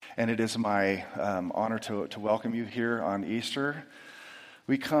and it is my honor to welcome you here on Easter.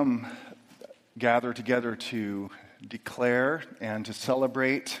 We gather together to declare and to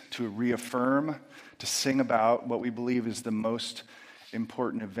celebrate, to reaffirm, to sing about what we believe is the most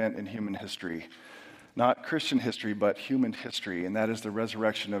important event in human history. Not Christian history, but human history, and that is the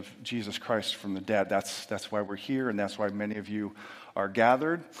resurrection of Jesus Christ from the dead. That's why we're here, and that's why many of you are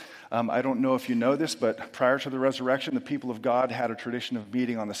gathered. I don't know if you know this, but prior to the resurrection, the people of God had a tradition of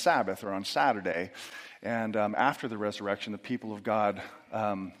meeting on the Sabbath or on Saturday. And after the resurrection, the people of God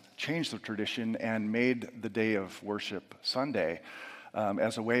changed the tradition and made the day of worship Sunday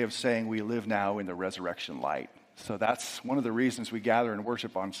as a way of saying we live now in the resurrection light. So that's one of the reasons we gather and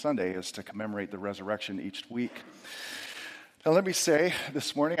worship on Sunday, is to commemorate the resurrection each week. Now, let me say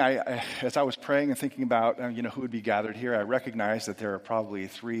this morning, as I was praying and thinking about who would be gathered here, I recognized that there are probably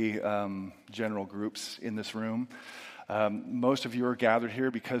three general groups in this room. Most of you are gathered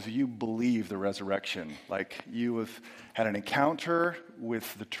here because you believe the resurrection. Like, you have had an encounter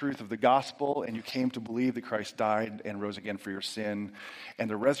with the truth of the gospel, and you came to believe that Christ died and rose again for your sin. And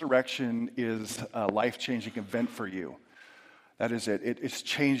the resurrection is a life-changing event for you. That is it. It's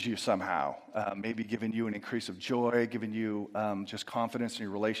changed you somehow, maybe given you an increase of joy, given you just confidence in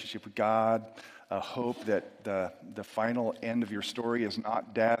your relationship with God, a hope that the final end of your story is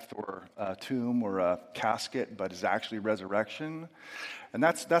not death or a tomb or a casket, but is actually resurrection. And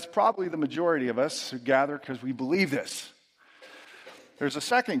that's probably the majority of us who gather because we believe this. There's a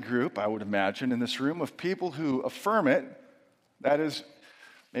second group, I would imagine, in this room of people who affirm it. That is,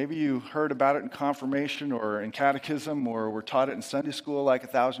 maybe you heard about it in confirmation or in catechism, or were taught it in Sunday school like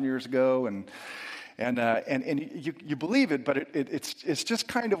 1,000 years ago, and you believe it, but it's just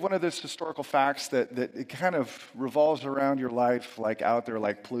kind of one of those historical facts that it kind of revolves around your life, like out there,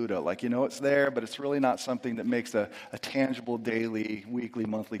 like Pluto. Like, it's there, but it's really not something that makes a tangible daily, weekly,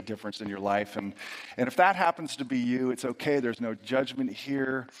 monthly difference in your life. And if that happens to be you, it's okay. There's no judgment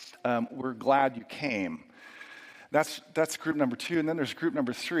here. We're glad you came. That's group number two. And then there's group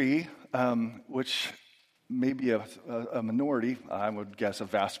number three, which may be a minority, I would guess a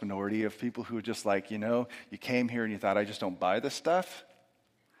vast minority, of people who are just like, you came here and you thought, I just don't buy this stuff.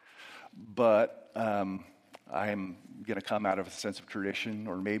 But I'm going to come out of a sense of tradition,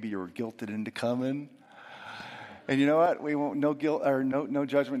 or maybe you were guilted into coming. And you know what? We won't, no guilt or no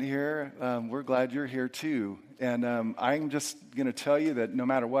judgment here. We're glad you're here too. And I'm just going to tell you that no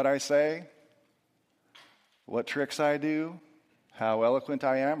matter what I say, what tricks I do, how eloquent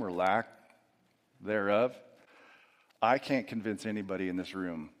I am or lack thereof, I can't convince anybody in this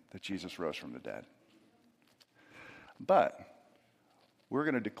room that Jesus rose from the dead. But we're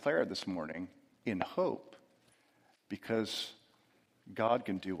going to declare this morning in hope, because God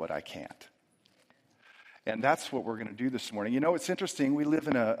can do what I can't. And that's what we're going to do this morning. It's interesting. We live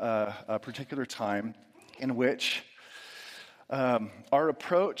in a particular time in which our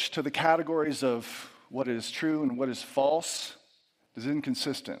approach to the categories of what is true and what is false is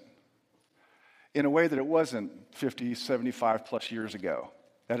inconsistent in a way that it wasn't 50, 75 plus years ago.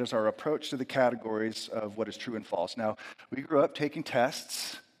 That is our approach to the categories of what is true and false. Now, we grew up taking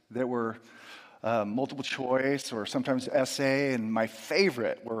tests that were multiple choice or sometimes essay, and my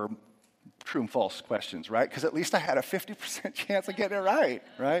favorite were true and false questions, right? Because at least I had a 50% chance of getting it right?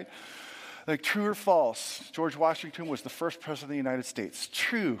 Like, true or false, George Washington was the first president of the United States.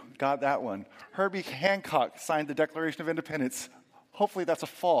 True, got that one. Herbie Hancock signed the Declaration of Independence. Hopefully that's a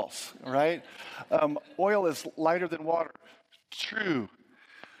false, right? Oil is lighter than water. True.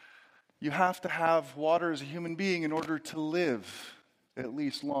 You have to have water as a human being in order to live, at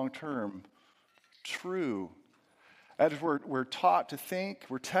least long term. True. As we're taught to think,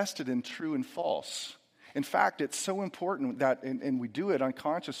 we're tested in true and false. In fact, it's so important that, and we do it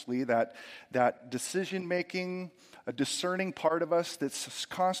unconsciously, that decision-making, a discerning part of us that's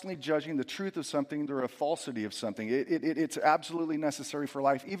constantly judging the truth of something or a falsity of something. It's absolutely necessary for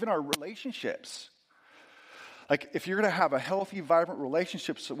life, even our relationships. Like, if you're going to have a healthy, vibrant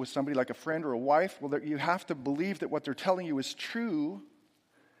relationship with somebody like a friend or a wife, well, you have to believe that what they're telling you is true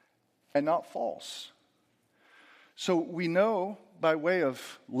and not false. So we know by way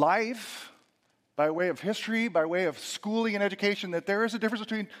of life, by way of history, by way of schooling and education, that there is a difference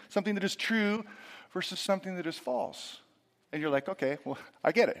between something that is true versus something that is false. And you're like, okay, well,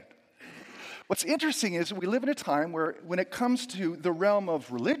 I get it. What's interesting is we live in a time where, when it comes to the realm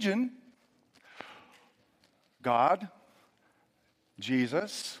of religion, God,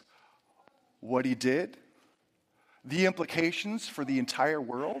 Jesus, what he did, the implications for the entire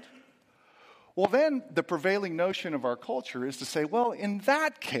world, well, then the prevailing notion of our culture is to say, well, in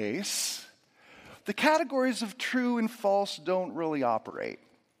that case, the categories of true and false don't really operate.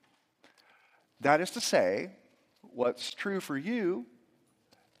 That is to say, what's true for you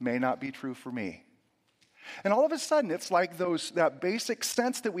may not be true for me. And all of a sudden, it's like that basic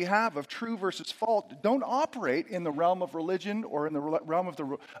sense that we have of true versus false don't operate in the realm of religion or in the realm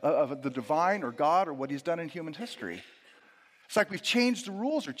of the divine or God or what he's done in human history. It's like we've changed the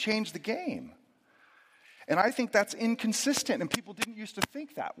rules or changed the game. And I think that's inconsistent, and people didn't used to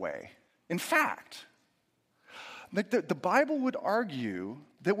think that way. In fact, the Bible would argue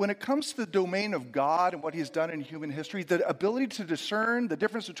that when it comes to the domain of God and what he's done in human history, the ability to discern the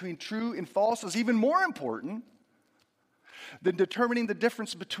difference between true and false is even more important than determining the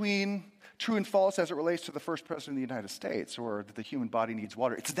difference between true and false as it relates to the first president of the United States or that the human body needs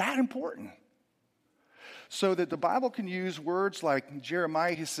water. It's that important. So that the Bible can use words like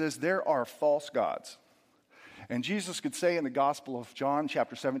Jeremiah, he says, there are false gods. And Jesus could say in the Gospel of John,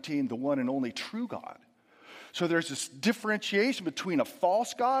 chapter 17, the one and only true God. So there's this differentiation between a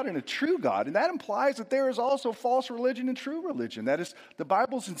false God and a true God. And that implies that there is also false religion and true religion. That is, the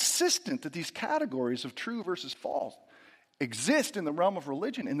Bible's insistent that these categories of true versus false exist in the realm of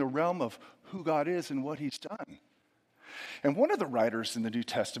religion, in the realm of who God is and what he's done. And one of the writers in the New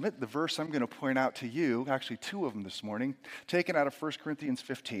Testament, the verse I'm going to point out to you, actually two of them this morning, taken out of 1 Corinthians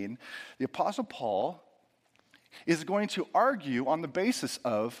 15, the Apostle Paul is going to argue on the basis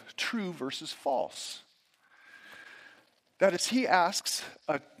of true versus false. That is, he asks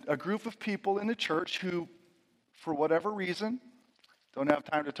a group of people in the church who, for whatever reason, don't have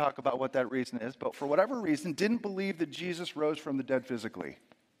time to talk about what that reason is, but for whatever reason, didn't believe that Jesus rose from the dead physically.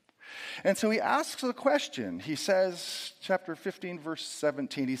 And so he asks a question. He says, chapter 15, verse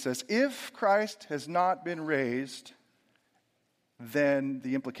 17, he says, if Christ has not been raised, then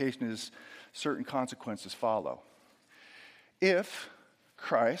the implication is certain consequences follow. If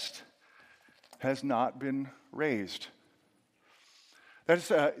Christ has not been raised. That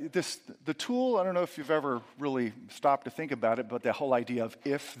is, the tool, I don't know if you've ever really stopped to think about it, but the whole idea of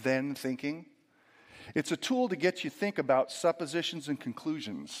if-then thinking. It's a tool to get you to think about suppositions and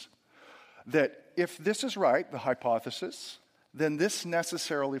conclusions. That if this is right, the hypothesis, then this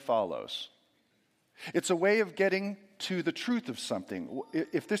necessarily follows. It's a way of getting to the truth of something.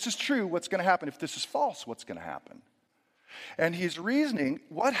 If this is true, what's going to happen? If this is false, what's going to happen? And he's reasoning,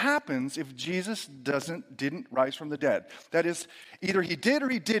 what happens if Jesus didn't rise from the dead? That is, either he did or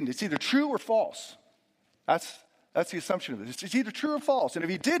he didn't. It's either true or false. That's the assumption of this. It's either true or false. And if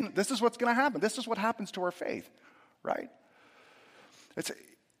he didn't, this is what's going to happen. This is what happens to our faith, right? It's an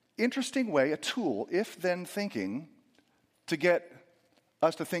interesting way, a tool, if-then thinking, to get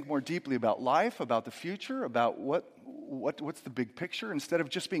us to think more deeply about life, about the future, about what's the big picture, instead of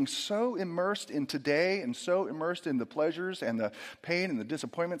just being so immersed in today and so immersed in the pleasures and the pain and the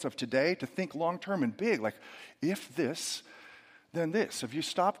disappointments of today, to think long-term and big, like, if this, then this. Have you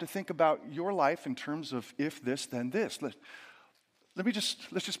stopped to think about your life in terms of if this, then this?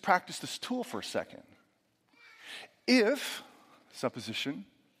 Let's just practice this tool for a second. If, supposition,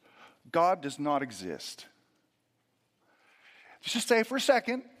 God does not exist. Just say for a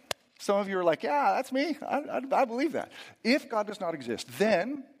second, some of you are like, yeah, that's me. I believe that. If God does not exist,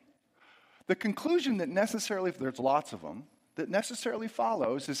 then the conclusion that necessarily, there's lots of them, that necessarily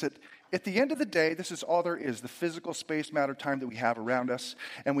follows is that at the end of the day, this is all there is, the physical space, matter, time that we have around us.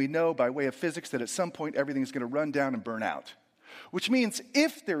 And we know by way of physics that at some point everything is going to run down and burn out. Which means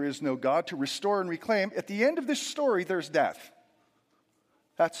if there is no God to restore and reclaim, at the end of this story, there's death.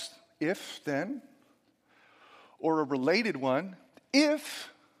 That's if, then. Or a related one, if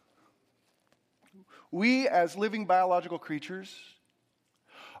we as living biological creatures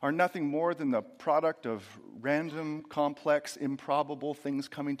are nothing more than the product of random, complex, improbable things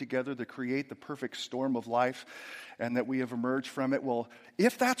coming together to create the perfect storm of life, and that we have emerged from it, well,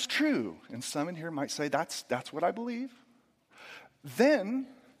 if that's true, and some in here might say that's what I believe, then,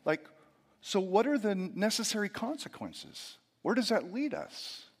 so what are the necessary consequences? Where does that lead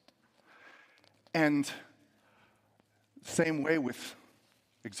us? And same way with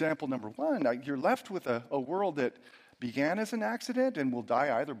example number one, you're left with a world that began as an accident and will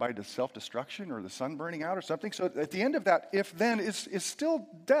die either by self-destruction or the sun burning out or something. So at the end of that, if-then is still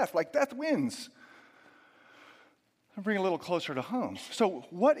death, like death wins. I'll bring it a little closer to home. So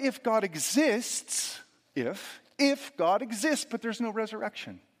what if God exists, if God exists, but there's no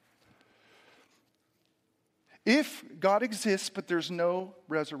resurrection? If God exists, but there's no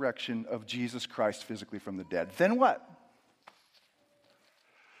resurrection of Jesus Christ physically from the dead, then what?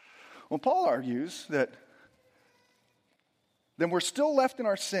 Well, Paul argues that then we're still left in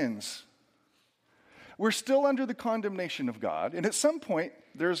our sins. We're still under the condemnation of God. And at some point,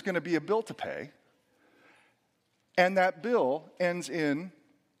 there's going to be a bill to pay. And that bill ends in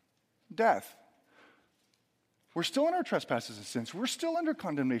death. We're still in our trespasses and sins. We're still under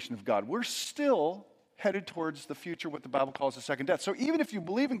condemnation of God. We're still headed towards the future, what the Bible calls the second death. So even if you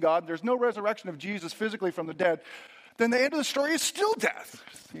believe in God, there's no resurrection of Jesus physically from the dead, then the end of the story is still death.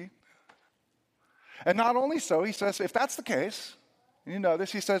 See? And not only so, he says, if that's the case, you know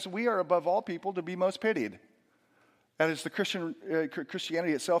this, he says, we are above all people to be most pitied. That is, the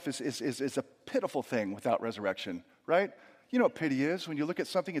Christianity itself is a pitiful thing without resurrection, right? You know what pity is? When you look at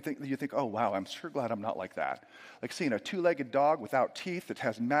something, you think, oh, wow, I'm sure glad I'm not like that. Like seeing a two-legged dog without teeth that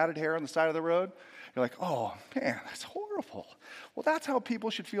has matted hair on the side of the road. You're like, oh, man, that's horrible. Well, that's how people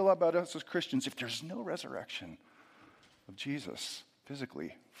should feel about us as Christians if there's no resurrection of Jesus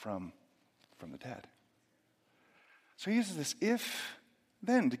physically from the dead. So he uses this if,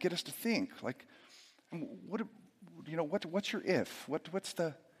 then to get us to think. Like, what's your if? What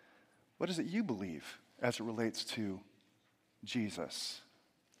is it you believe as it relates to Jesus?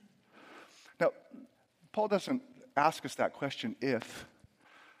 Now, Paul doesn't ask us that question if,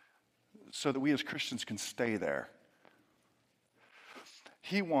 so that we as Christians can stay there.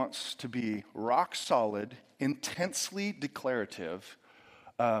 He wants to be rock solid, intensely declarative,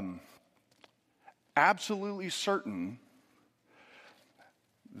 absolutely certain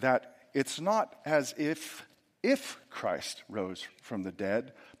that it's not as if Christ rose from the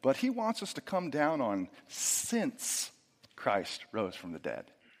dead, but he wants us to come down on since Christ rose from the dead.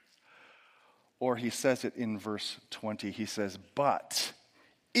 Or he says it in verse 20, he says, but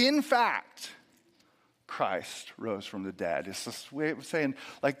in fact, Christ rose from the dead. It's this way of saying,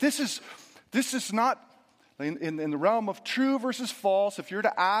 like, this is not in the realm of true versus false. If you're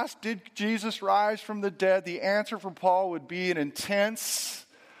to ask, did Jesus rise from the dead? The answer from Paul would be an intense,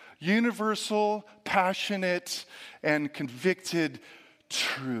 universal, passionate, and convicted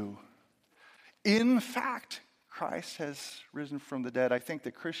true. In fact, Christ has risen from the dead. I think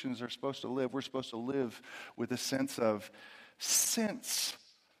that Christians are supposed to live, we're supposed to live with a sense of since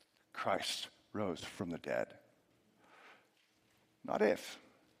Christ rose from the dead. Not if,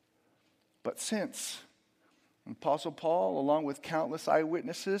 but since. Apostle Paul, along with countless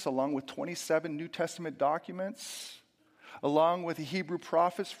eyewitnesses, along with 27 New Testament documents, along with the Hebrew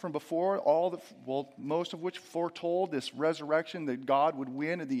prophets from before, most of which foretold this resurrection that God would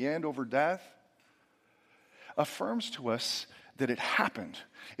win in the end over death, affirms to us that it happened.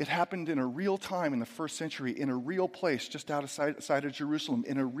 It happened in a real time in the first century, in a real place just outside of Jerusalem,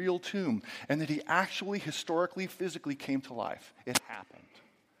 in a real tomb, and that he actually, historically, physically came to life. It happened.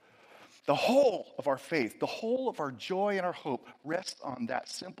 The whole of our faith, the whole of our joy and our hope rests on that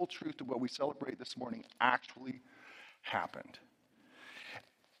simple truth that what we celebrate this morning actually happened.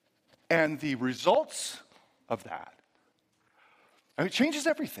 And the results of that, it changes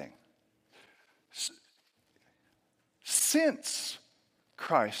everything. Since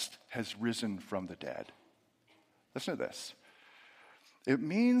Christ has risen from the dead. Listen to this. It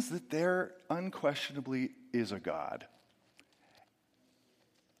means that there unquestionably is a God.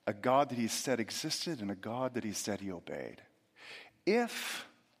 A God that he said existed and a God that he said he obeyed.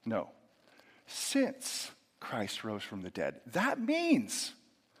 Since Christ rose from the dead, that means,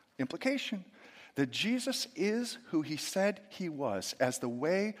 implication, that Jesus is who he said he was, as the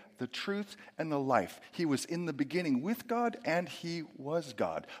way, the truth, and the life. He was in the beginning with God, and he was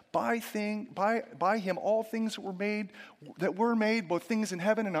God. By him all things were made, both things in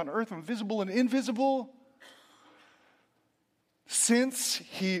heaven and on earth, visible and invisible. Since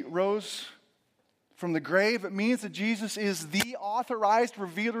he rose from the grave, it means that Jesus is the authorized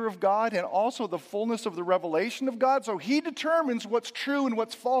revealer of God and also the fullness of the revelation of God. So he determines what's true and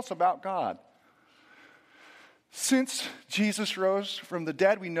what's false about God. Since Jesus rose from the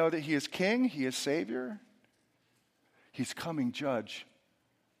dead, we know that he is king, he is savior, he's coming judge.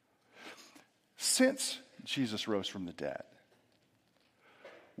 Since Jesus rose from the dead,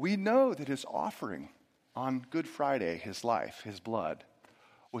 we know that his offering on Good Friday, his life, his blood,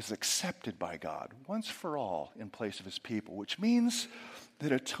 was accepted by God once for all in place of his people, which means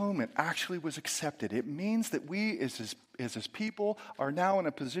that atonement actually was accepted. It means that we as his people are now in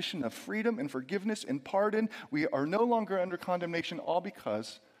a position of freedom and forgiveness and pardon. We are no longer under condemnation, all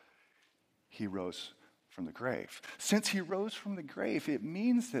because he rose from the grave. Since he rose from the grave, it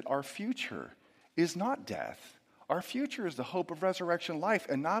means that our future is not death. Our future is the hope of resurrection life.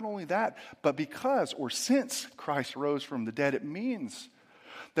 And not only that, but since Christ rose from the dead, it means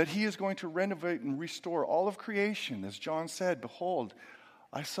that he is going to renovate and restore all of creation. As John said, behold,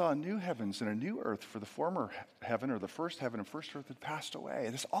 I saw a new heavens and a new earth, for the former heaven or the first heaven and first earth had passed away.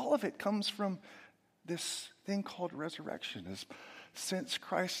 All of it comes from this thing called resurrection. Since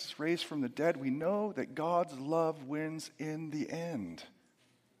Christ is raised from the dead, we know that God's love wins in the end.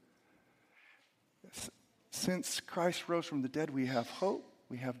 since Christ rose from the dead, we have hope,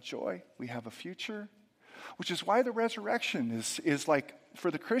 we have joy, we have a future, which is why the resurrection is like,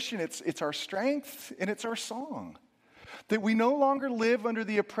 for the Christian, it's our strength and it's our song. That we no longer live under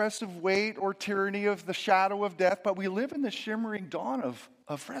the oppressive weight or tyranny of the shadow of death, but we live in the shimmering dawn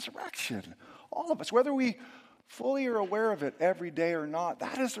of resurrection. All of us, whether we fully are aware of it every day or not,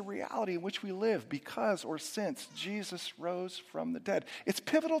 that is the reality in which we live because or since Jesus rose from the dead. It's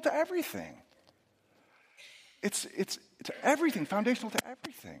pivotal to everything. It's everything, foundational to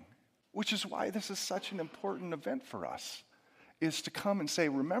everything, which is why this is such an important event for us, is to come and say,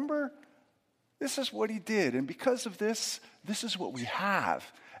 remember, this is what he did, and because of this, this is what we have.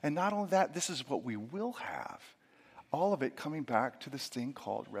 And not only that, this is what we will have. All of it coming back to this thing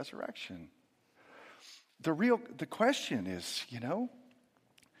called resurrection. The question is,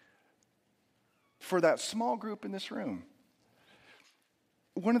 for that small group in this room,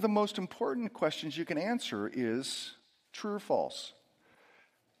 one of the most important questions you can answer is true or false.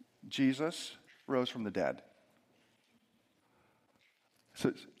 Jesus rose from the dead.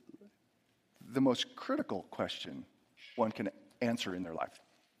 So the most critical question one can answer in their life.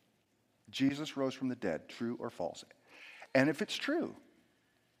 Jesus rose from the dead, true or false? And if it's true,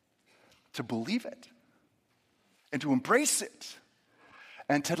 to believe it and to embrace it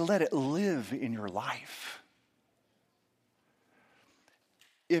and to let it live in your life.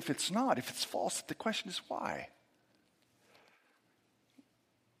 If it's not, if it's false, the question is why?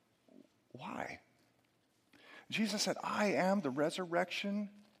 Why? Jesus said, I am the resurrection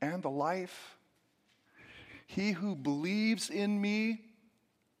and the life. He who believes in me,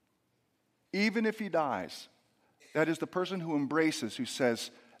 even if he dies, that is the person who embraces, who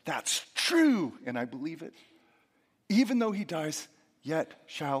says, that's true, and I believe it. Even though he dies, yet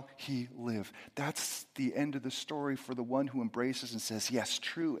shall he live. That's the end of the story for the one who embraces and says, yes,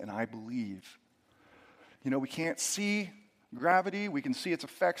 true, and I believe. We can't see gravity, we can see its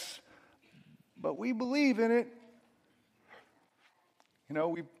effects, but we believe in it.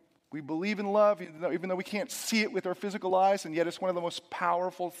 We believe in love, even though we can't see it with our physical eyes, and yet it's one of the most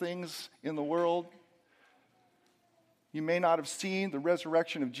powerful things in the world. You may not have seen the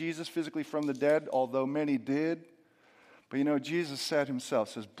resurrection of Jesus physically from the dead, although many did. But Jesus said himself,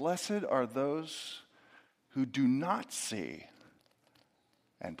 says, blessed are those who do not see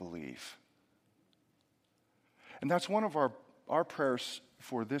and believe. And that's one of our prayers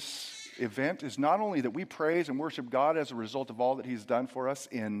for this event, is not only that we praise and worship God as a result of all that he's done for us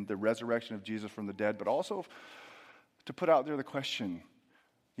in the resurrection of Jesus from the dead, but also to put out there the question,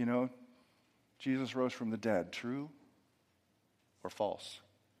 Jesus rose from the dead, true or false?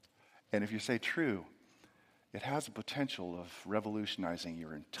 And if you say true, it has the potential of revolutionizing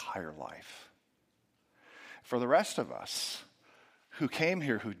your entire life. For the rest of us who came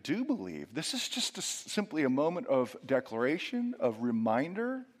here who do believe, this is just simply a moment of declaration, of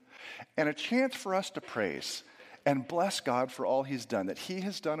reminder, and a chance for us to praise and bless God for all he's done, that he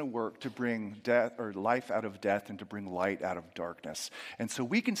has done a work to bring death or life out of death and to bring light out of darkness. And so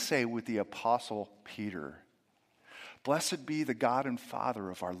we can say with the Apostle Peter, blessed be the God and Father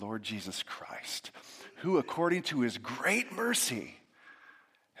of our Lord Jesus Christ, who according to his great mercy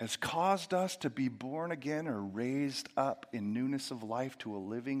has caused us to be born again or raised up in newness of life to a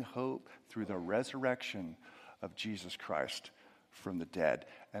living hope through the resurrection of Jesus Christ from the dead.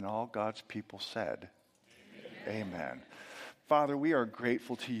 And all God's people said, Amen. Father, we are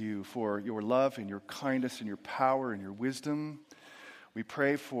grateful to you for your love and your kindness and your power and your wisdom. We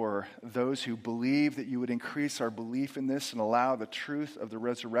pray for those who believe that you would increase our belief in this and allow the truth of the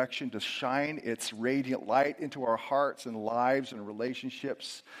resurrection to shine its radiant light into our hearts and lives and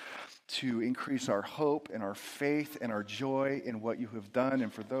relationships, to increase our hope and our faith and our joy in what you have done.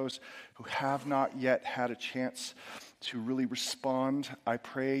 And for those who have not yet had a chance to really respond, I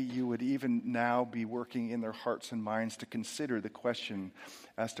pray you would even now be working in their hearts and minds to consider the question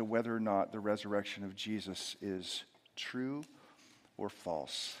as to whether or not the resurrection of Jesus is true or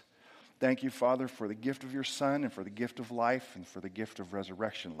false. Thank you, Father, for the gift of your Son and for the gift of life and for the gift of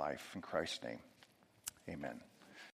resurrection life. In Christ's name, amen.